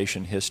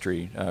salvation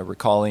history,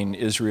 recalling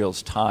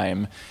Israel's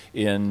time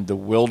in the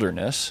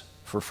wilderness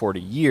for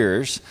 40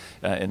 years,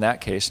 in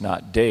that case,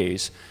 not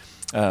days,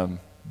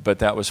 but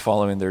that was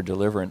following their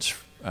deliverance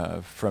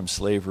from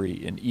slavery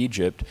in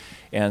Egypt,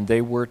 and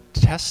they were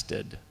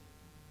tested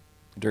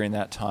during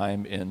that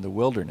time in the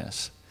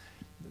wilderness.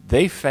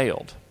 They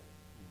failed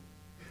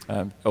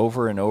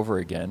over and over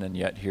again, and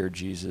yet here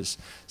Jesus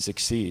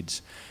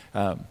succeeds.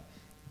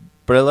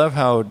 But I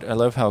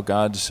love how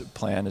God's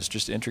plan is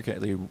just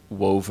intricately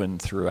woven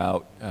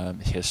throughout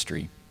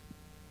history.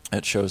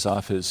 It shows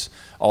off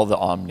all the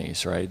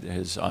omnis, right?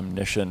 His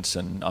omniscience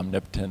and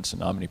omnipotence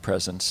and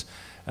omnipresence.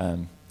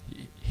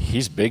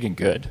 He's big and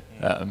good,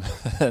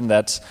 and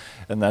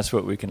that's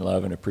what we can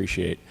love and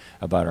appreciate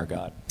about our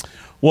God.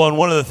 Well, and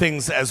one of the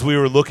things, as we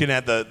were looking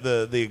at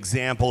the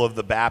example of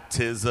the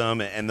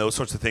baptism and those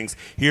sorts of things,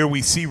 here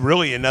we see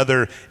really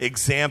another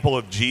example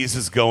of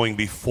Jesus going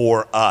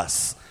before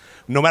us.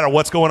 No matter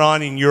what's going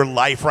on in your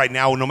life right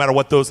now, no matter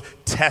what those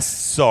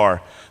tests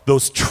are,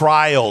 those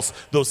trials,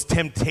 those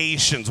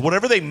temptations,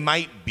 whatever they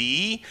might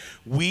be,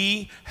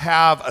 we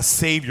have a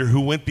Savior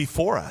who went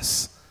before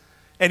us.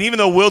 And even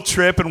though we'll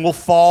trip and we'll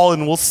fall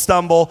and we'll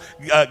stumble,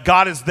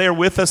 God is there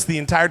with us the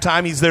entire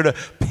time. He's there to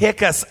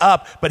pick us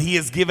up, but he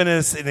has given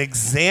us an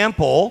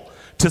example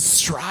to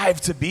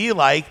strive to be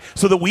like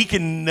so that we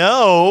can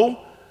know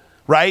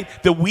right?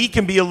 That we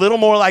can be a little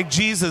more like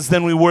Jesus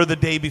than we were the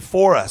day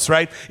before us,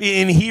 right?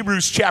 In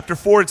Hebrews chapter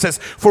 4, it says,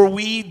 "For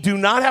we do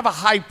not have a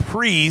high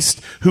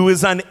priest who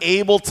is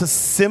unable to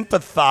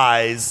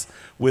sympathize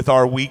with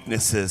our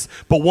weaknesses,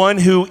 but one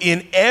who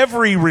in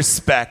every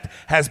respect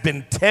has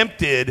been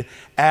tempted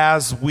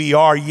as we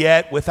are,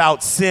 yet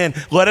without sin.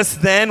 Let us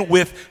then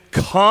with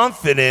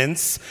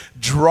confidence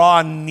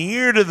draw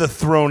near to the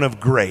throne of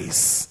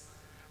grace."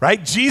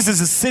 Right?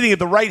 Jesus is sitting at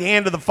the right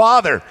hand of the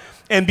Father.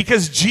 And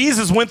because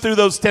Jesus went through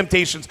those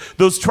temptations,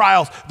 those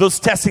trials, those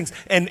testings,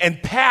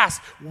 and passed,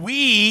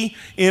 we,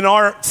 in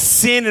our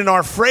sin and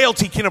our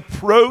frailty, can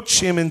approach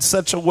him in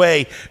such a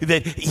way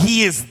that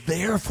he is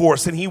there for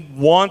us and he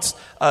wants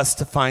us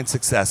to find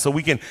success. So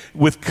we can,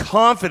 with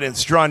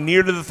confidence, draw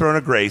near to the throne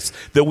of grace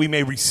that we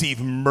may receive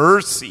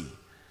mercy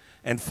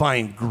and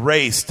find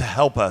grace to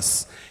help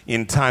us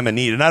in time of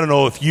need. And I don't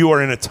know if you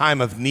are in a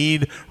time of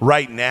need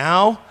right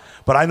now,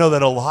 but I know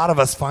that a lot of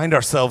us find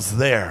ourselves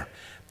there.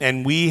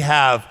 And we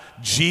have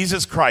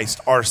Jesus Christ,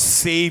 our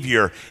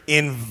Savior,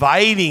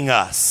 inviting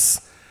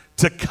us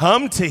to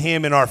come to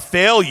him in our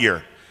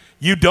failure.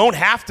 You don't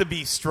have to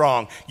be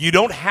strong. You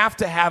don't have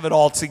to have it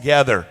all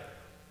together.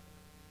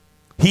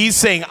 He's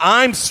saying,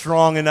 I'm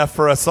strong enough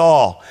for us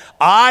all.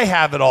 I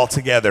have it all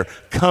together.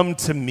 Come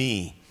to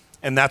me.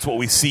 And that's what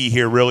we see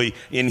here really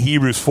in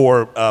Hebrews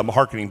 4,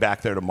 hearkening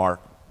back there to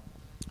Mark.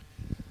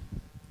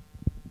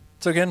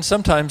 So again,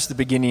 sometimes the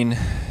beginning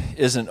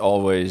isn't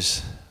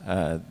always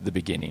the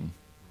beginning.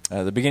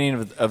 The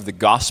beginning of the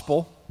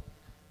gospel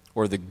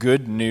or the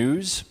good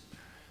news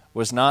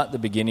was not the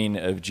beginning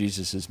of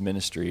Jesus'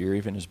 ministry or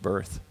even his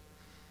birth.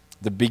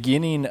 The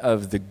beginning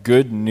of the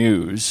good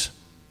news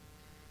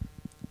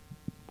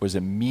was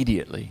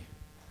immediately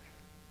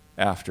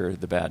after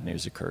the bad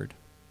news occurred.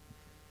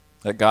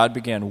 That God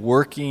began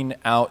working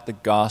out the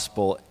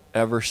gospel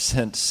ever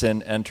since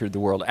sin entered the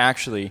world.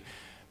 Actually,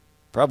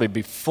 probably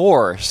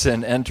before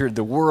sin entered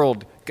the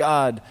world,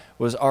 God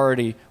was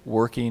already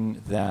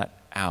working that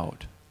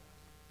out.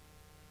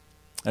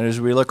 And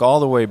as we look all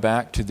the way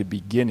back to the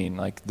beginning,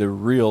 like the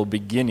real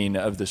beginning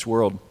of this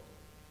world,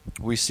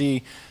 we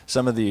see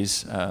some of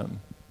these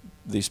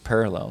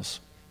parallels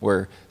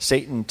where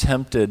Satan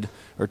tempted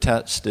or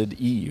tested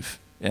Eve,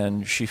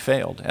 and she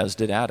failed, as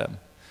did Adam.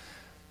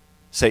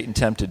 Satan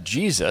tempted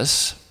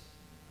Jesus,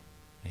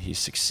 he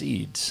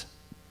succeeds.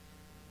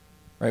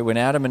 Right? When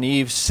Adam and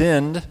Eve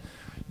sinned,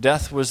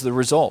 death was the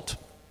result.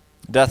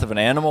 Death of an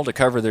animal to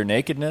cover their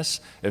nakedness.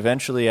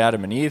 Eventually,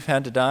 Adam and Eve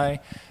had to die.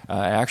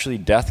 Actually,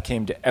 death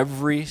came to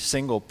every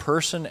single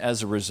person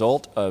as a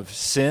result of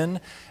sin,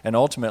 and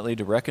ultimately,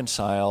 to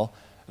reconcile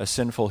a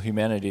sinful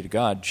humanity to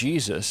God,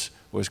 Jesus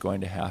was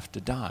going to have to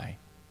die.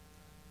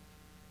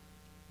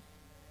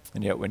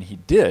 And yet, when he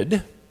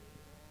did,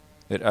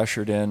 it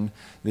ushered in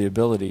the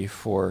ability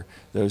for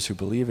those who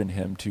believe in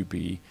him to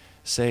be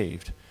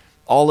saved.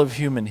 All of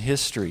human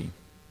history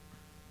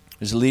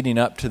is leading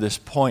up to this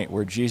point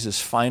where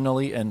Jesus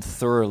finally and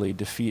thoroughly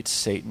defeats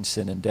Satan,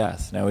 sin, and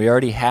death. Now, he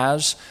already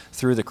has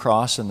through the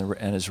cross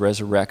and his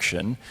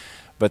resurrection,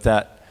 but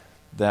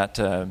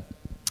that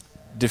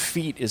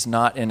defeat is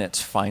not in its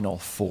final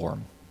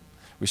form.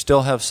 We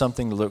still have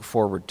something to look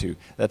forward to.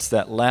 That's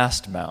that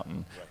last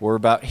mountain. We're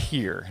about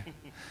here,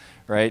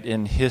 right,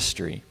 in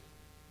history.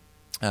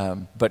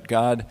 But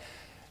God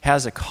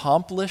has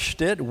accomplished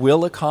it,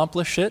 will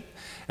accomplish it,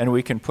 and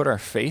we can put our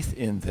faith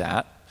in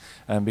that.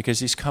 Because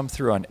he's come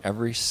through on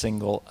every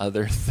single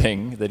other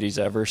thing that he's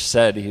ever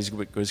said he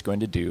was going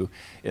to do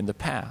in the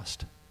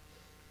past.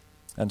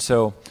 And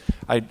so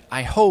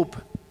I hope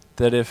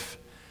that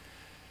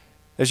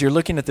as you're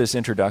looking at this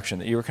introduction,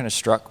 that you were kind of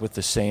struck with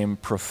the same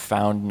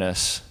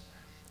profoundness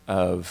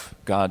of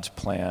God's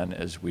plan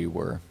as we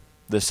were.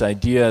 This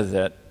idea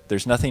that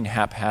there's nothing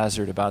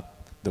haphazard about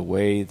the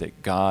way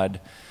that God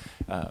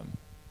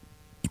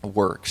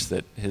works,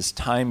 that his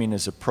timing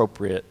is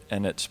appropriate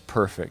and it's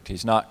perfect.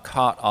 He's not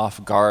caught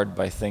off guard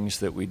by things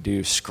that we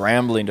do,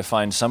 scrambling to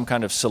find some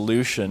kind of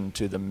solution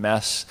to the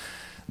mess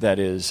that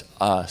is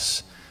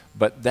us,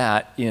 but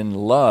that in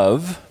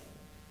love,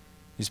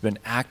 he's been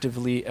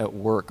actively at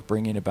work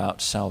bringing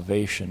about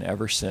salvation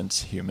ever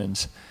since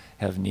humans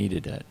have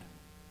needed it.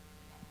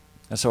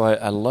 And so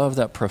I love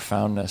that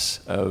profoundness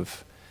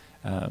of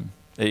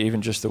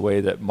even just the way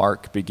that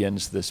Mark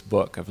begins this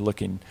book, of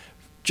looking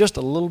just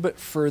a little bit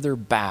further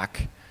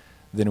back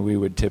than we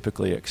would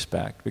typically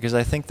expect. Because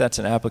I think that's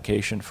an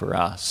application for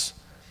us.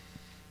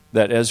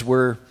 That as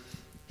we're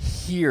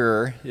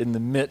here in the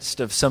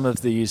midst of some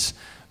of these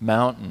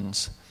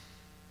mountains,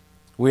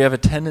 we have a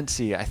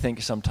tendency, I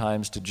think,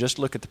 sometimes to just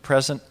look at the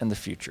present and the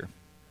future.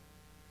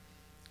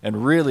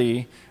 And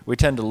really, we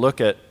tend to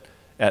look at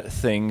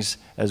things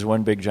as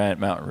one big giant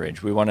mountain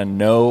range. We want to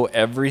know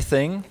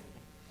everything.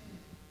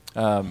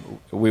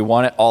 We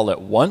want it all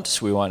at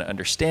once. We want to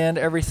understand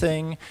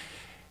everything.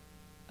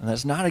 And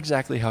that's not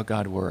exactly how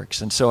God works.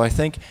 And so I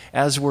think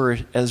as we're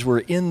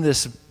in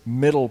this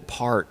middle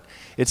part,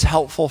 it's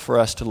helpful for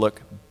us to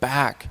look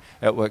back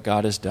at what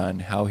God has done,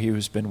 how he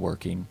has been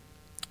working,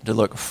 to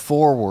look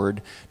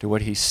forward to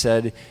what he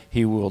said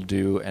he will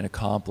do and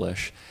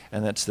accomplish.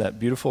 And that's that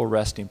beautiful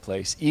resting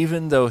place.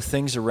 Even though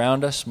things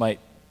around us might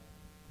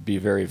be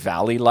very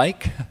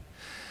valley-like,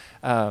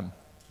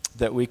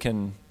 that we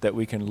can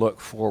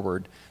look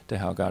forward to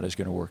how God is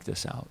going to work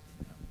this out.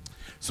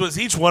 So as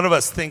each one of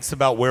us thinks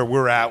about where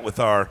we're at with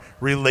our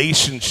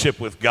relationship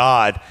with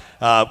God,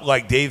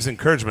 like Dave's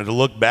encouragement to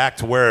look back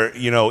to where,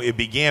 it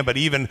began, but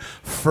even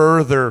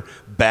further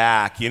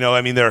back,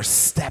 there are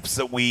steps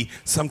that we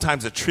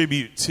sometimes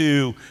attribute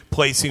to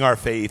placing our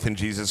faith in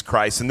Jesus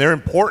Christ, and they're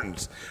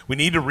important. We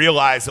need to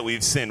realize that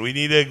we've sinned. We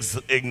need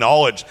to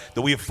acknowledge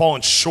that we have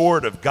fallen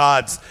short of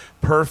God's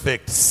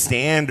perfect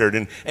standard,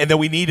 and then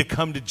we need to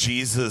come to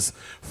Jesus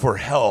for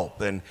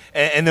help, and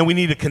then we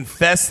need to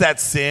confess that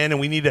sin, and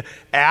we need to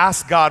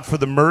ask God for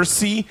the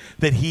mercy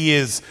that he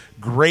is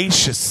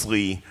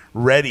graciously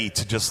ready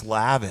to just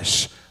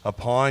lavish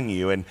upon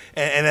you. And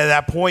at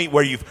that point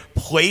where you've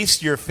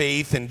placed your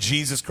faith in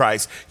Jesus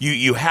Christ,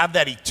 you have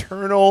that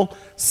eternal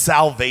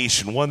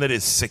salvation, one that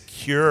is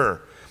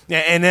secure.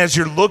 And as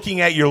you're looking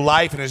at your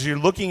life, and as you're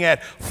looking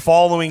at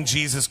following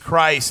Jesus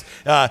Christ,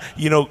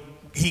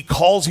 he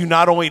calls you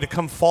not only to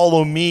come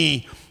follow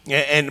me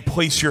and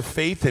place your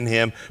faith in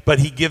him, but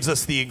he gives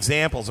us the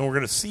examples. And we're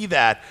going to see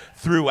that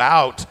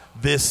throughout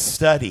this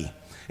study.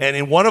 And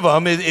in one of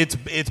them,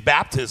 it's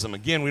baptism.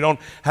 Again, we don't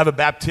have a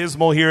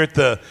baptismal here at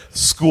the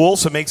school,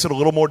 so it makes it a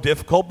little more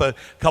difficult. But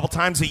a couple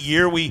times a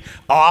year, we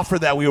offer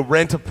that. We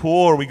rent a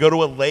pool or we go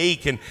to a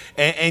lake.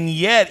 And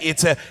yet,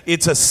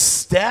 it's a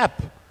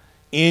step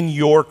in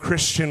your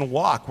Christian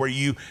walk where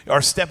you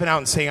are stepping out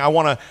and saying, I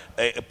want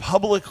to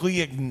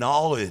publicly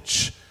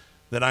acknowledge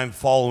that I'm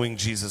following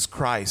Jesus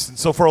Christ. And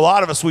so for a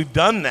lot of us, we've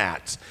done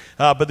that.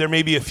 But there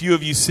may be a few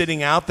of you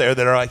sitting out there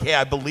that are like, hey,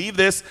 I believe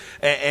this,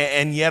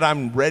 and yet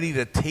I'm ready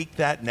to take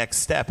that next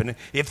step. And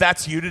if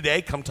that's you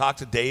today, come talk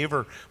to Dave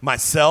or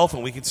myself,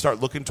 and we can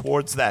start looking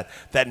towards that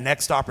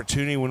next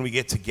opportunity when we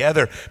get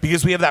together,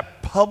 because we have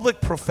that public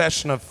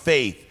profession of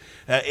faith,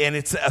 and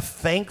it's a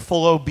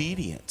thankful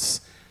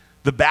obedience.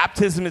 The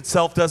baptism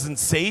itself doesn't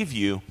save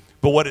you,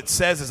 but what it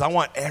says is I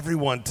want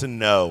everyone to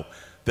know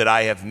that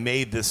I have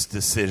made this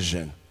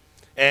decision.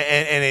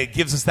 And it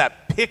gives us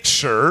that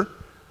picture,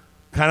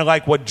 kind of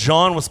like what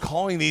John was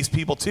calling these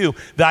people to,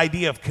 the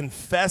idea of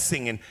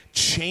confessing and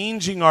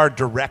changing our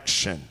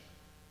direction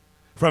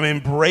from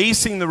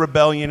embracing the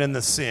rebellion and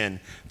the sin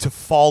to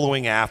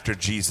following after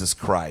Jesus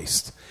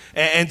Christ.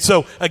 And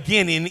so,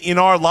 again, in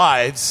our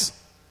lives,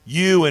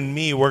 you and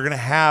me, we're going to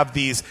have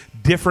these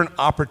different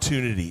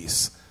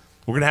opportunities.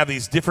 We're going to have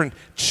these different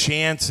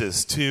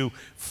chances to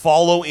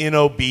follow in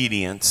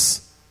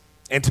obedience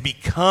and to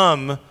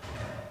become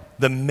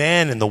the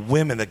men and the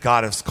women that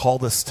God has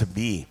called us to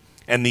be.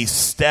 And these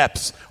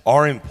steps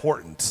are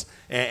important.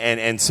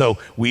 And so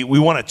we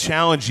want to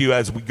challenge you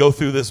as we go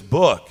through this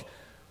book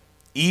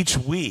each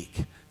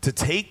week to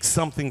take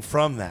something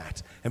from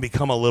that and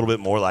become a little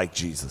bit more like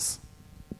Jesus.